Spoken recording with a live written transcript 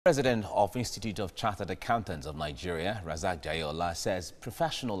President of Institute of Chartered Accountants of Nigeria, Razak Jayola, says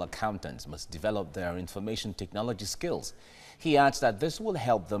professional accountants must develop their information technology skills. He adds that this will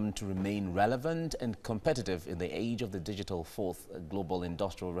help them to remain relevant and competitive in the age of the digital fourth global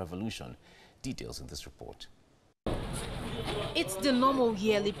industrial revolution. Details in this report. It's the normal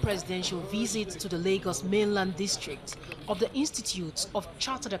yearly presidential visit to the Lagos mainland district of the Institute of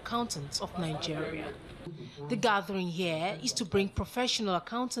Chartered Accountants of Nigeria. The gathering here is to bring professional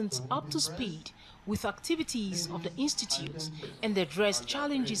accountants up to speed with activities of the institute and address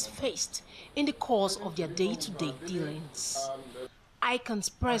challenges faced in the course of their day-to-day dealings. ICAN's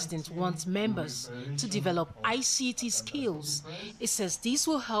president wants members to develop ICT skills. It says this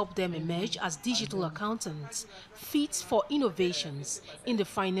will help them emerge as digital accountants fit for innovations in the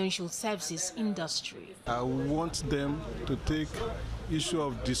financial services industry. I want them to take issue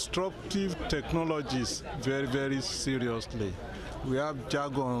of disruptive technologies very, very seriously. We have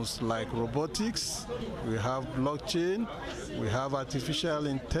jargons like robotics, we have blockchain, we have artificial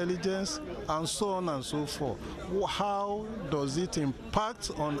intelligence, and so on and so forth. How does it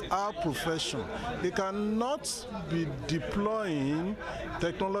impact on our profession? They cannot be deploying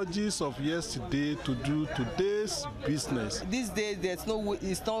technologies of yesterday to do today's business. These days, it's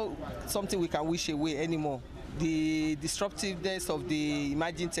not something we can wish away anymore. The disruptiveness of the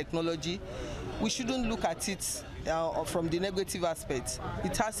emerging technology, we shouldn't look at it from the negative aspect.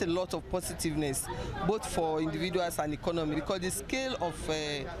 It has a lot of positiveness, both for individuals and economy, because the scale of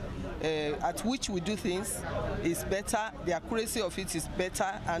at which we do things is better, the accuracy of it is better,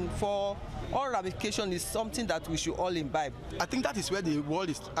 and for all ramification is something that we should all imbibe. I think that is where the world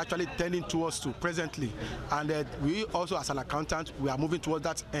is actually tending towards to presently, and we also as an accountant, we are moving towards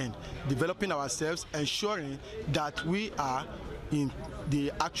that end, developing ourselves, ensuring that we are in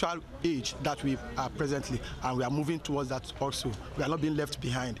the actual age that we are presently, and we are moving towards that also. We are not being left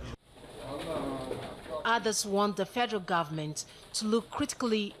behind. Others want the federal government to look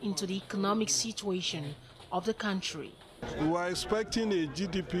critically into the economic situation of the country. We were expecting a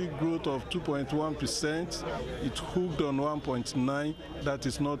GDP growth of 2.1%. It hooked on 1.9. That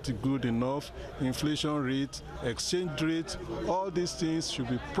is not good enough. Inflation rate, exchange rate, all these things should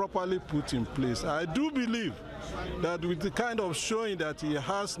be properly put in place. I do believe that with the kind of showing that he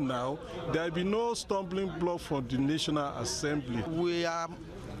has now, there will be no stumbling block for the National Assembly. We are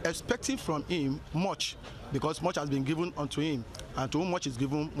expecting from him much, because much has been given unto him, and to whom much is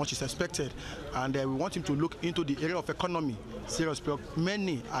given, much is expected. And we want him to look into the area of economy. Seriously,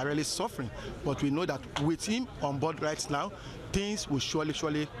 many are really suffering, but we know that with him on board right now, things will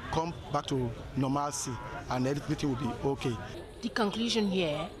surely come back to normalcy, and everything will be okay. The conclusion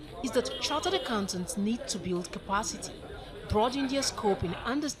here is that chartered accountants need to build capacity, broaden their scope in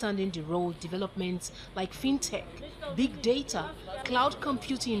understanding the role developments like fintech, big data, cloud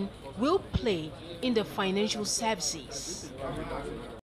computing will play in the financial services.